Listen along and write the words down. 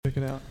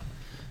working out.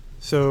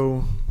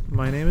 So,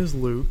 my name is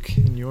Luke,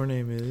 and your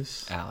name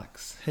is?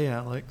 Alex. Hey,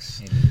 Alex.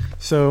 Hey, Luke.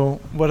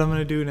 So, what I'm going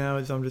to do now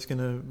is I'm just going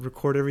to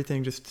record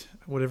everything, just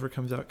whatever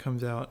comes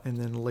out, and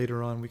then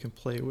later on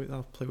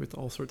I'll play with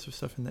all sorts of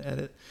stuff in the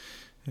edit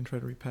and try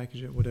to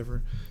repackage it,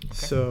 whatever. Okay.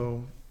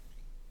 So,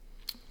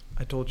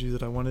 I told you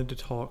that I wanted to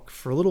talk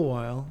for a little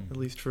while, at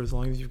least for as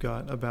long as you've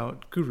got,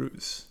 about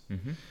gurus.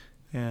 Mm-hmm.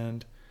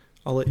 And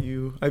I'll let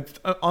you.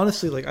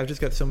 Honestly, I've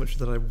just got so much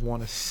that I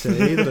want to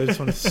say that I just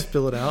want to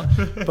spill it out.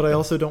 But I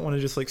also don't want to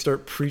just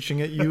start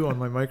preaching at you on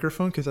my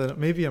microphone because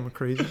maybe I'm a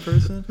crazy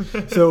person.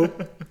 So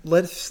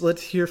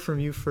let's hear from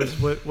you first.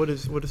 What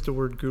does the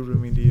word guru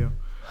mean to you?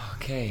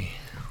 Okay,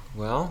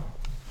 well,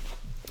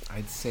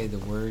 I'd say the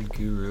word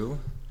guru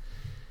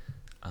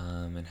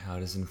and how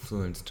it has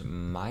influenced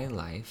my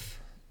life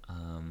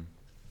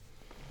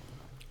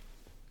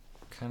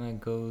kind of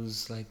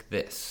goes like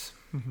this.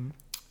 Mm-hmm.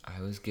 I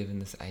was given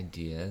this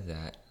idea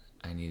that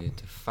I needed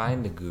to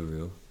find a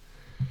guru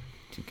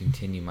to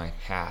continue my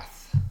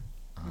path.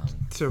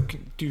 So,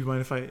 do you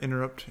mind if I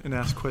interrupt and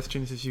ask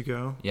questions as you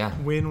go? Yeah.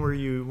 When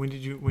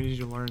did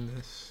you learn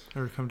this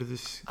or come to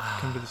this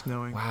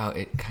knowing? Wow,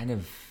 it kind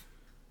of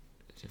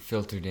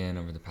filtered in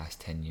over the past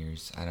 10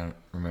 years. I don't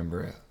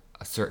remember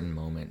a certain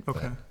moment.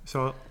 Okay,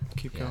 so I'll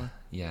keep going.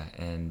 Yeah,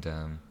 and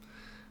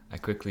I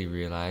quickly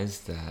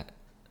realized that,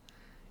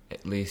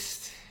 at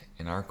least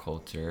in our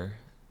culture,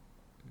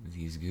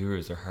 these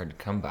gurus are hard to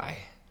come by,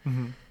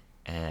 mm-hmm.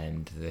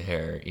 and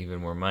they're even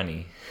more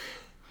money.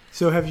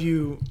 So have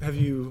you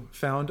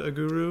found a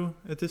guru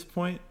at this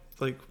point?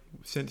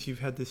 Since you've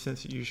had this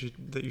sense that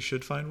you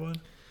should find one?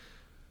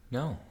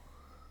 No.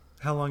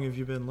 How long have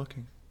you been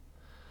looking?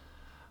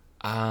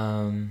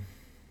 Yeah,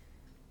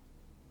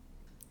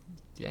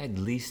 at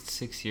least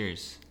 6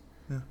 years.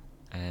 Yeah.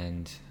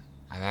 And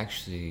I've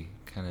actually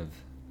kind of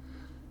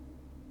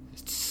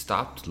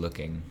stopped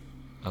looking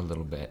a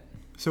little bit.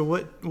 So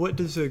what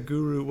does a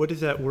guru? What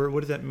does that word?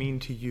 What does that mean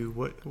to you?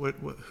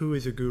 Who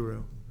is a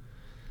guru?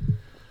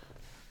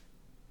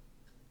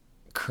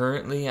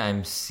 Currently,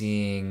 I'm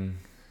seeing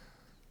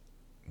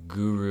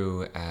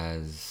guru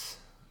as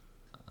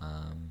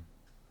a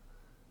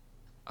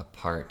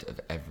part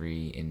of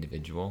every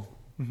individual,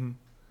 mm-hmm.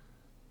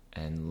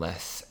 and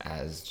less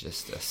as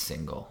just a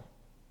single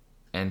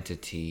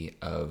entity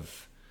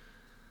of,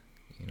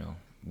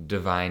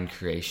 divine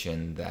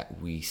creation that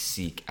we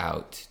seek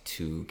out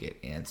to get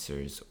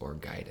answers or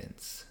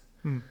guidance.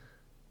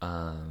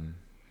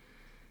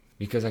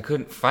 Because I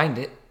couldn't find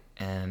it,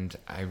 and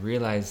I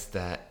realized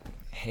that,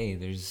 hey,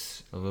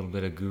 there's a little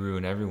bit of guru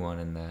in everyone,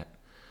 and that,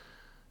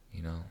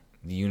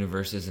 the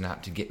universe isn't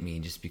out to get me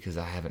just because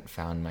I haven't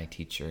found my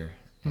teacher,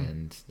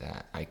 and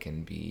that I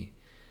can be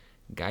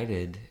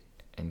guided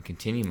and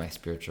continue my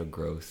spiritual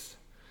growth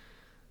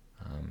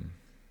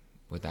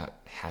without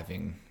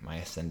having my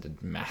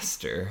ascended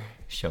master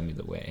show me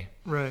the way.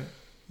 Right.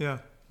 Yeah.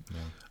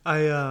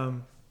 I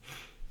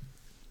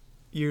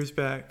years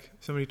back,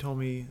 somebody told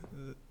me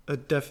a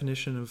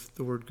definition of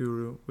the word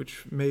guru,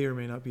 which may or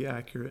may not be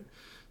accurate.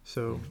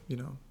 So,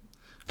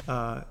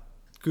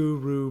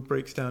 guru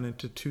breaks down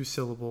into 2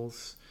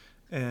 syllables,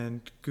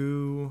 and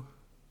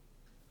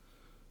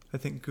I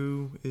think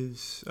gu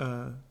is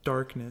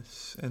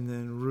darkness, and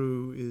then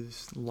ru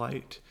is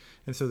light.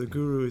 And so the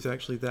guru is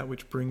actually that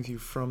which brings you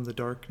from the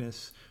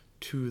darkness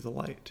to the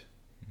light.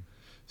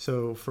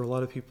 So for a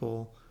lot of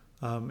people,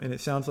 and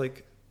it sounds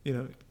like,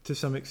 to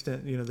some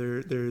extent,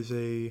 there's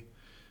a,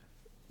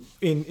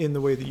 in the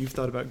way that you've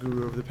thought about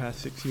guru over the past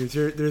 6 years,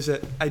 there's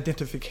that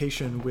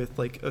identification with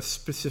a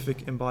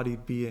specific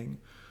embodied being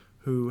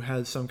who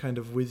has some kind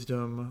of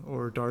wisdom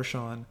or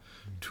darshan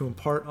to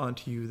impart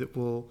onto you that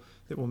will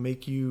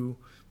make you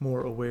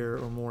more aware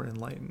or more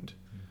enlightened.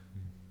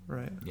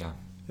 Right? Yeah.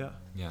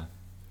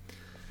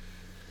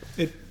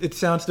 It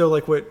sounds though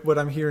like what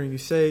I'm hearing you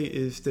say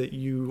is that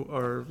you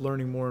are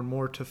learning more and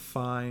more to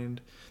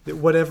find that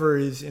whatever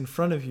is in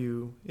front of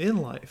you in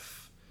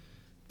life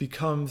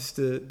becomes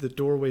the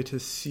doorway to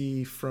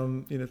see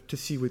to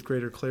see with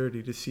greater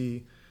clarity, to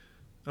see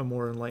a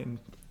more enlightened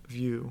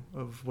view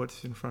of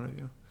what's in front of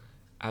you.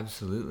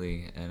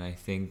 Absolutely. And I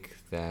think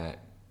that,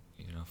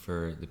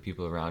 for the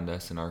people around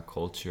us in our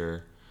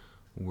culture,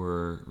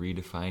 we're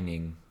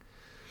redefining,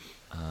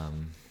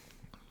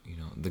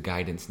 the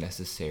guidance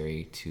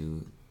necessary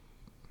to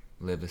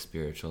live a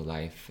spiritual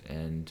life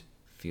and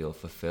feel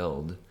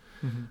fulfilled.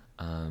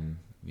 Mm-hmm.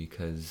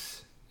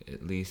 Because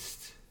at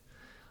least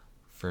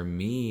for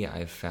me,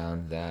 I've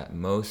found that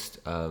most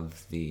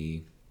of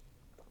the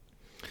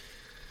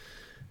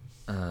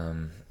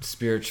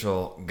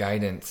spiritual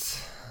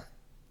guidance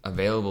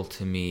available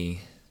to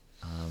me,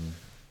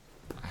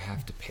 I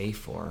have to pay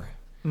for.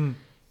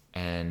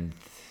 And,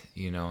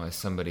 as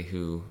somebody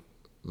who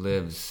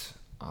lives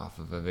off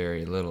of a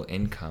very little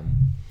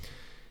income,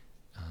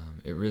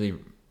 it really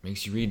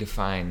makes you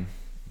redefine,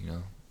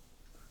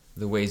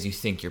 the ways you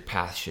think your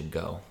path should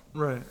go.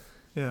 Right.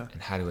 Yeah.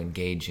 And how to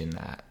engage in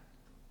that.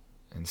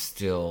 and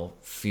still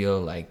feel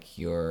like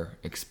you're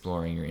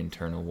exploring your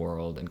internal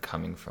world and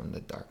coming from the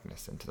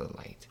darkness into the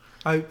light.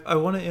 I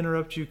want to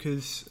interrupt you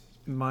because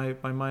my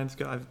mind's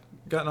I've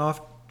gotten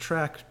off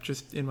track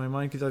just in my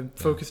mind because I've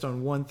focused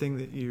on one thing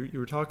that you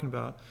were talking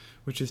about,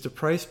 which is the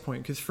price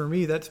point. Because for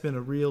me, that's been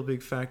a real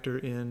big factor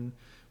in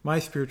my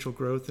spiritual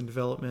growth and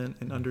development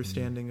and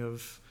understanding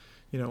of,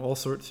 all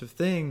sorts of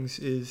things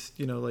is,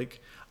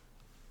 like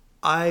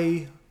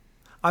I'm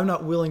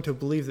not willing to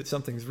believe that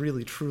something's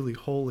really truly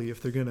holy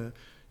if they're going to,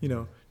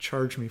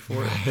 charge me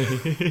for it.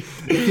 It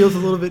feels a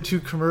little bit too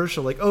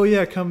commercial. Like, oh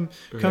yeah, come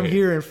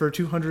here, and for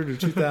 200 or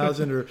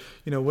 2,000 or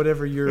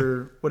whatever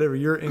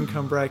your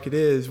income bracket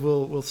is,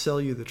 we'll sell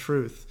you the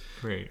truth.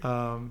 Right.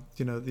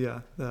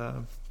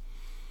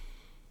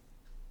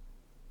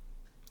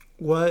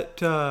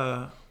 What's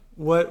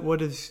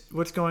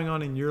going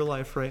on in your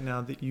life right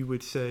now that you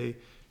would say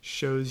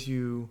shows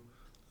you,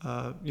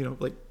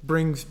 like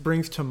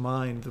brings to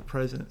mind the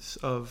presence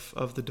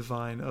of the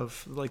divine,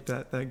 of like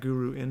that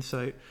guru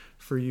insight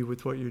for you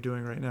with what you're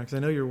doing right now? Because I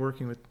know you're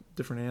working with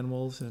different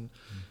animals, and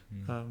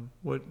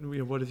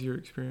what does your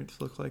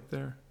experience look like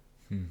there?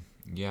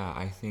 Yeah,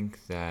 I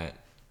think that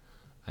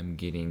I'm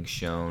getting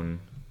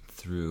shown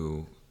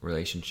through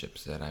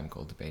relationships that I'm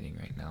cultivating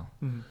right now.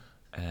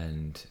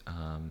 And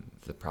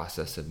the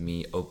process of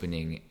me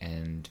opening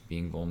and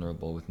being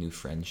vulnerable with new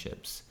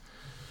friendships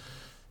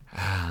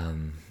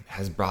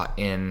has brought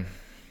in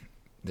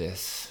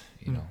this,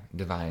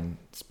 divine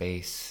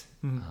space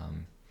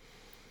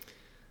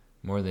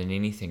more than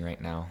anything right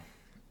now.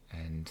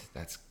 And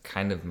that's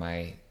kind of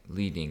my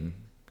leading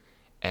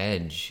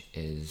edge,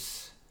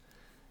 is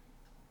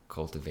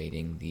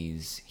cultivating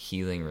these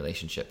healing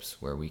relationships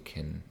where we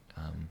can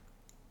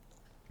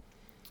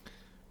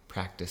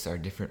practice our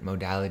different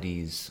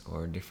modalities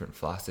or different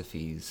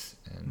philosophies,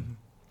 and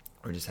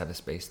or just have a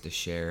space to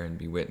share and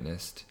be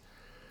witnessed.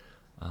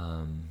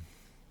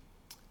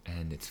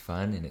 And it's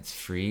fun and it's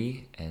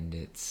free, and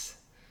it's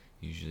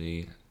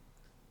usually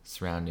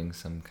surrounding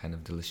some kind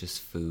of delicious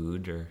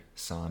food or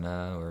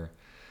sauna or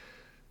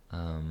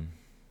an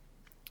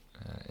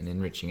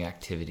enriching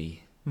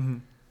activity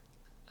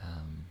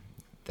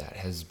that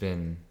has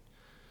been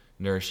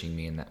nourishing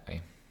me in that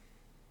way.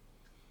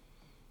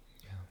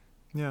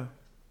 Yeah.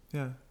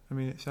 I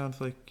mean, it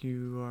sounds like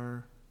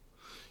you're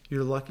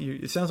lucky.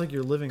 It sounds like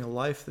you're living a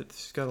life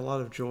that's got a lot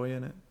of joy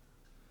in it,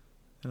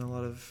 and a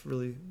lot of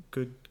really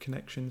good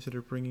connections that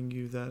are bringing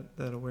you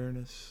that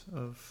awareness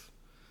of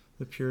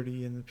the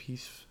purity and the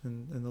peace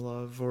and the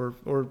love. I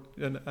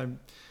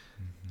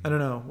don't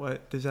know.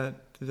 What does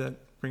that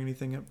bring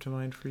anything up to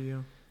mind for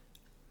you?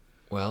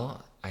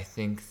 Well, I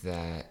think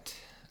that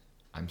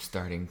I'm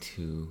starting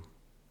to.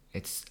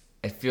 It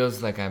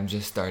feels like I'm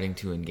just starting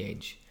to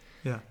engage.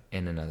 Yeah.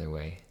 In another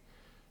way.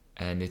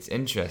 And it's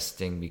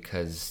interesting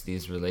because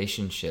these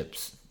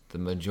relationships, the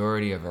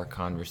majority of our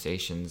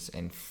conversations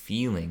and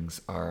feelings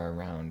are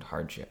around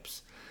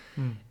hardships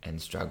and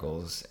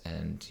struggles.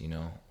 And,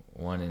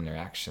 one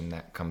interaction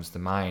that comes to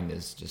mind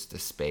is just a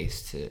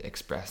space to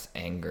express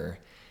anger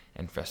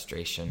and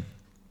frustration.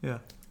 Yeah.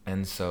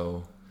 And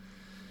so,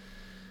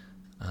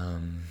 I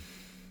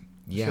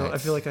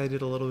feel like I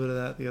did a little bit of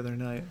that the other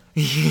night.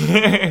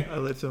 I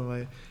let some of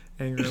my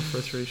anger and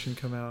frustration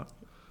come out.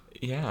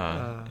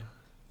 Yeah.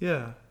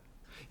 Yeah,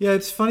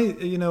 it's funny,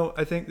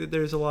 I think that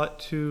there's a lot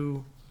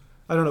to,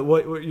 I don't know,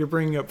 what you're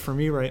bringing up for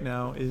me right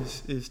now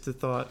is the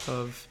thought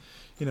of,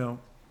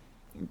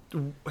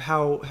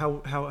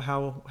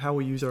 how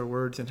we use our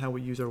words and how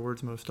we use our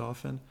words most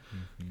often.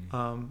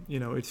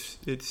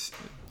 It's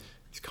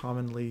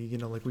commonly,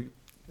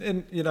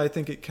 I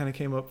think it kind of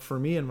came up for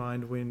me in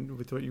mind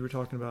with what you were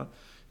talking about,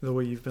 the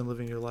way you've been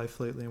living your life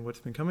lately and what's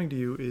been coming to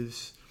you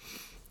is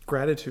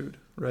gratitude,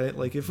 right?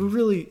 Like if we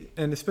really,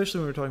 and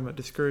especially when we're talking about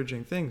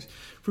discouraging things,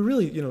 if we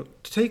really,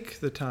 take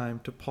the time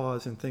to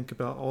pause and think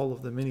about all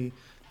of the many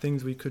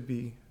things we could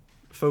be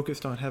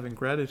focused on having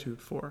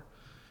gratitude for.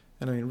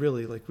 And I mean,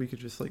 really, like we could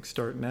just like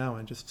start now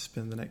and just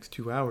spend the next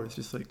 2 hours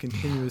just like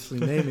continuously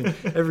naming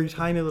every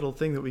tiny little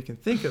thing that we can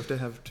think of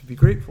to be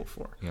grateful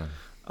for. Yeah.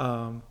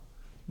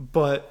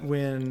 But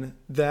when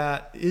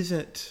that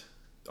isn't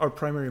our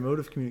primary mode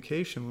of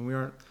communication, when we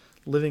aren't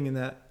living in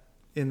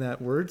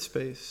that word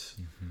space,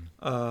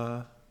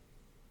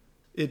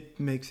 it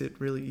makes it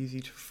really easy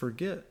to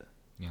forget.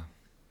 Yeah.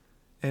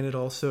 And it's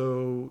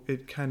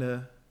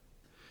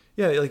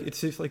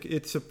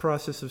a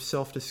process of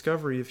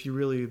self-discovery. If you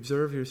really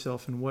observe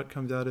yourself and what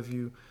comes out of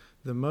you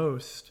the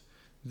most,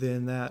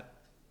 then that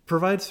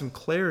provides some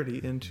clarity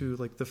into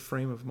like the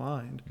frame of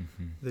mind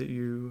that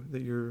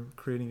you're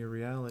creating your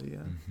reality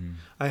in.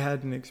 I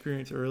had an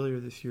experience earlier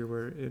this year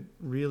where it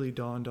really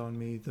dawned on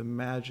me the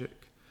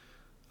magic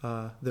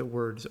that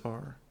words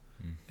are,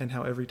 and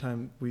how every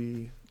time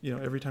we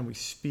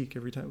speak,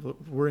 every time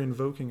we're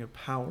invoking a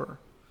power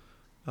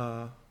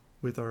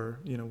with our,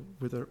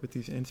 with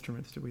these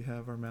instruments that we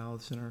have, our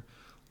mouths and our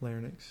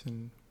larynx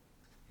and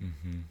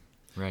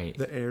right,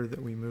 the air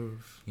that we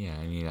move. Yeah,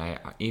 I mean,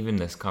 even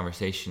this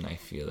conversation, I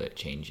feel it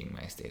changing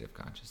my state of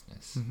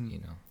consciousness.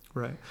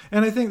 Right.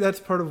 And I think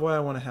that's part of why I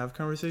want to have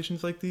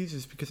conversations like these,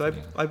 is because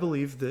I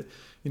believe that,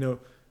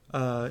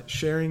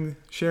 sharing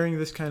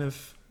this kind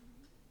of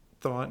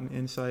thought and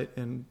insight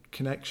and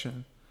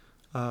connection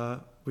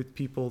with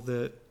people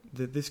that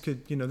this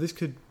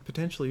could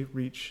potentially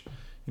reach,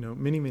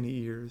 many, many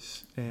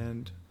ears,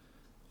 and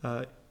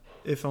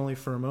if only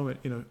for a moment,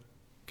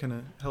 kind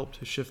of help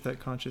to shift that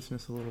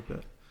consciousness a little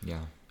bit.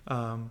 Yeah.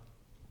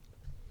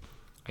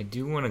 I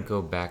do want to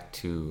go back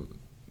to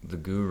the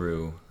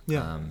guru.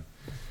 Yeah.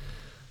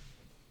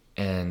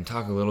 And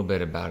talk a little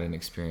bit about an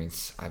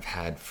experience I've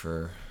had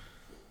for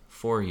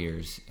 4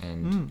 years,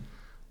 and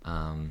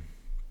kind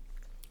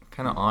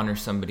of honor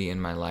somebody in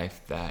my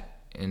life that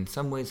in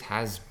some ways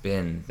has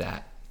been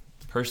that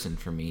person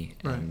for me.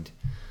 Right. And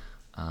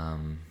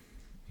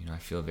I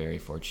feel very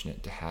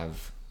fortunate to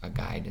have a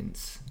guide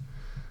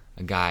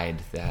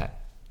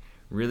that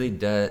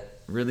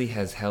really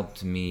has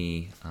helped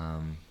me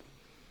come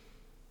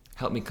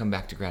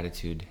back to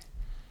gratitude,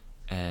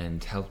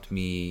 and helped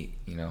me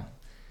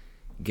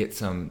get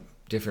some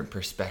different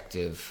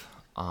perspective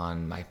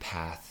on my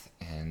path,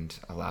 and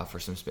allow for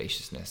some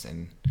spaciousness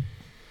and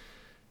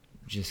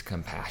just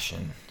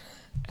compassion.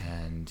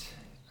 And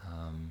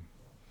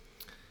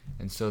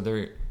so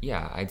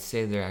I'd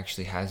say there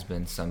actually has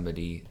been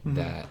somebody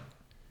that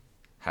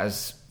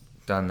has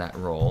done that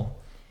role,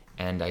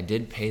 and I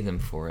did pay them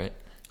for it.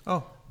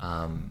 Oh.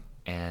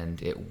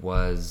 And it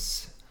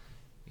was,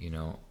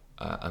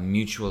 a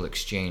mutual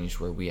exchange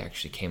where we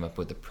actually came up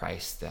with a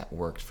price that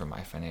worked for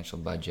my financial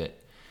budget.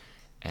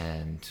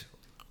 And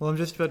well, I'm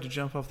just about to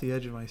jump off the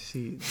edge of my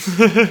seat.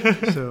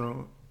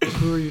 So,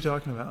 who are you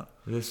talking about?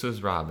 This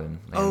was Robin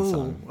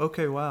Lansong. Oh,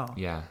 okay, wow.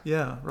 Yeah.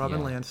 Yeah,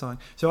 Robin Lansong.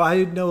 So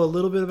I know a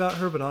little bit about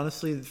her, but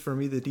honestly, for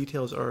me, the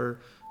details are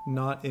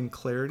not in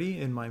clarity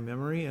in my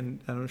memory,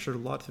 and I'm sure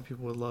lots of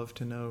people would love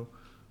to know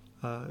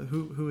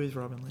who is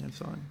Robin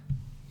Lansong.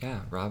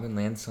 Yeah, Robin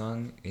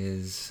Lansong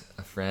is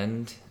a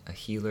friend, a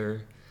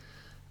healer,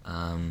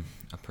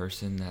 a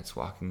person that's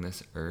walking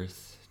this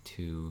earth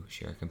to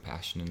share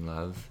compassion and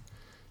love,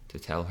 to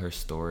tell her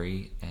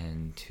story,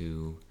 and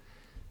to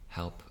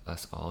help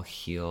us all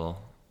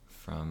heal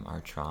from our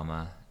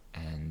trauma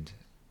and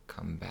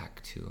come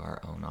back to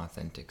our own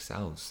authentic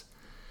selves.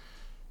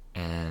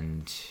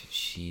 And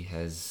she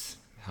has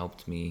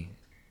helped me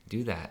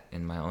do that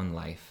in my own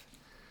life.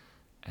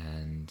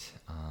 And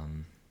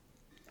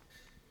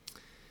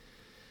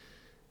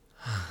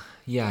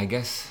I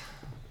guess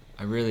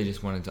I really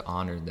just wanted to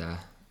honor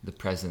the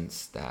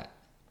presence that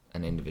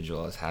an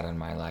individual has had in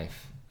my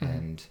life. Mm-hmm.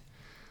 And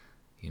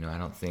I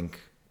don't think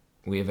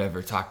we have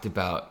ever talked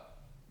about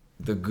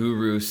the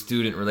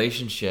guru-student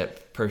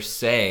relationship per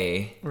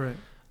se, right?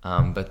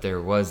 But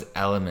there was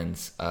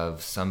elements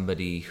of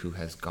somebody who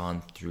has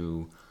gone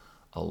through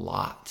a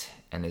lot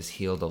and has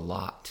healed a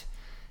lot,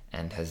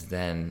 and has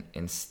then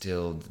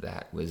instilled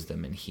that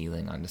wisdom and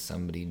healing onto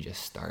somebody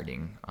just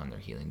starting on their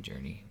healing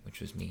journey,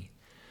 which was me.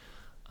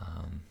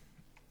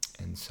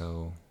 And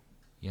so,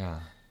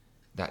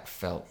 that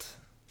felt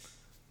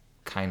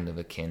kind of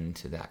akin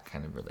to that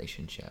kind of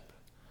relationship.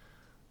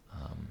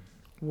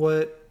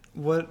 What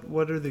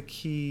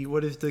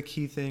is the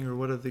key thing, or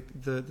what are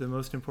the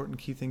most important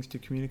key things to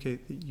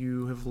communicate that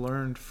you have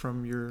learned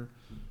from your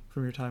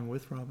time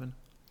with Robin?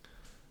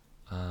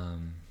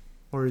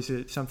 Or is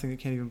it something that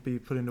can't even be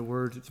put into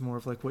words? It's more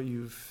of like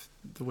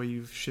the way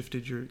you've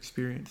shifted your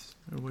experience,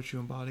 or what you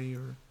embody,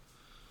 or...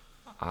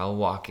 I'll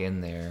walk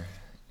in there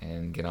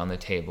and get on the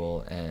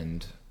table,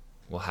 and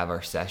we'll have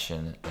our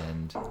session,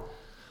 and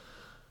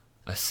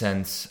a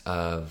sense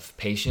of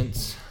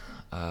patience,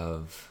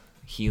 of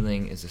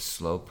healing is a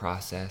slow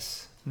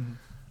process. Mm-hmm.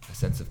 A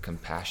sense of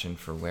compassion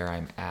for where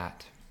I'm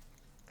at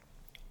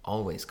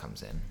always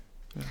comes in.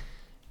 Yeah.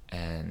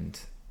 And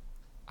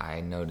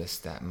I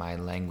noticed that my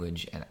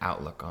language and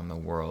outlook on the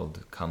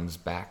world comes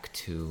back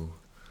to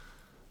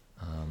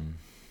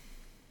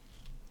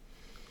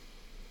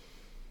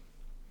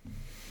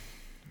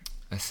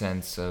a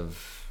sense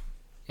of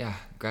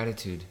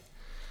gratitude.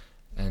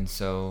 And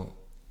so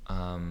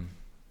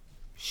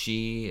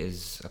she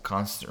is a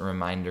constant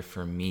reminder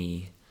for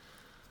me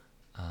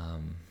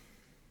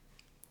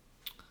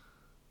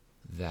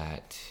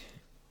that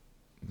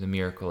the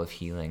miracle of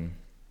healing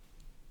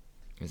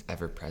is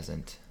ever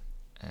present,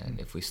 and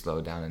if we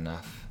slow down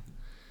enough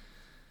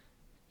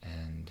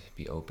and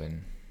be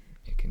open,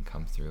 it can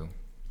come through.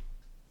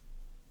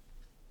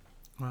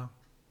 Wow.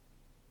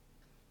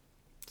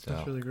 So,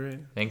 that's really great.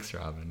 Thanks,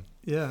 Robin.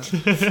 Yeah.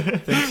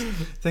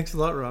 Thanks a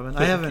lot, Robin.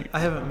 I haven't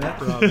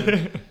met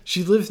Robin.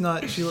 She lives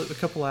a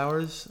couple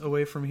hours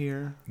away from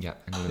here. Yeah,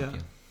 in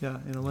Olympia. Yeah,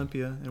 in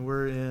Olympia, and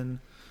we're in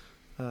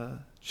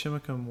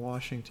Chimacum,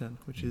 Washington,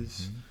 which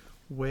is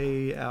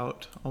way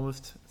out,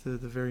 almost to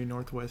the very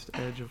northwest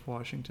edge of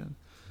Washington.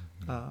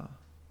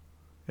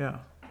 Yeah.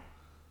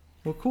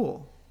 Well,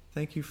 cool.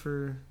 Thank you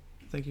for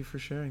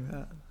sharing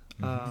that.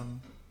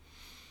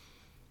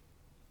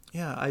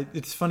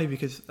 It's funny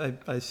because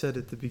I said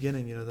at the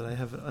beginning, that I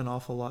have an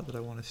awful lot that I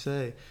want to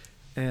say,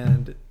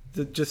 and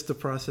just the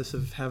process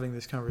of having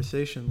this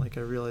conversation, like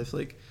I realized,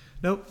 like,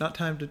 nope, not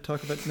time to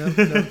talk about, no.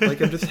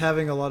 Like, I'm just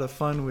having a lot of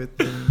fun with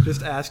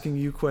just asking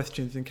you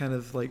questions and kind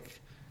of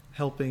like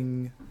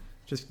helping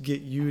just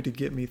get you to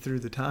get me through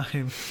the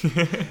time.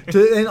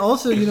 And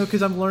also,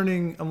 because I'm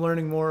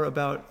learning more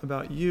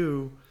about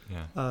you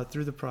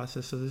through the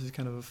process. So this is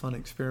kind of a fun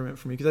experiment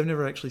for me, because I've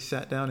never actually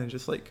sat down and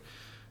just like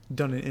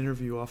done an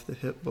interview off the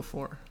hip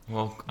before.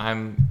 Well,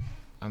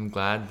 I'm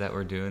glad that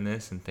we're doing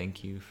this, and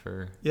thank you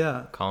for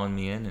calling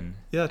me in and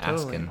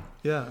asking.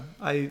 Yeah,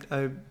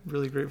 I'm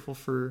really grateful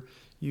for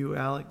you,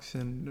 Alex,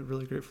 and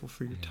really grateful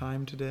for your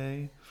time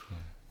today.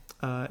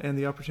 And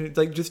the opportunity,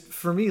 like, just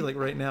for me, like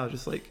right now,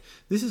 just like,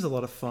 this is a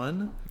lot of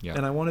fun.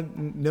 And I want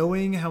to,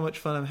 knowing how much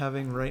fun I'm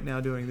having right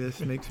now doing this,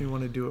 makes me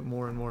want to do it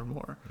more and more and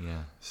more.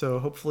 So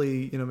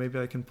hopefully, maybe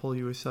I can pull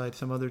you aside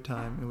some other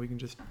time and we can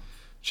just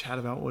chat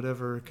about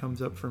whatever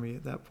comes up for me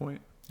at that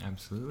point.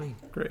 Absolutely.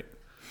 Great.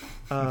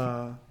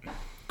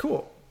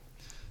 Cool.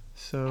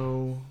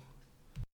 So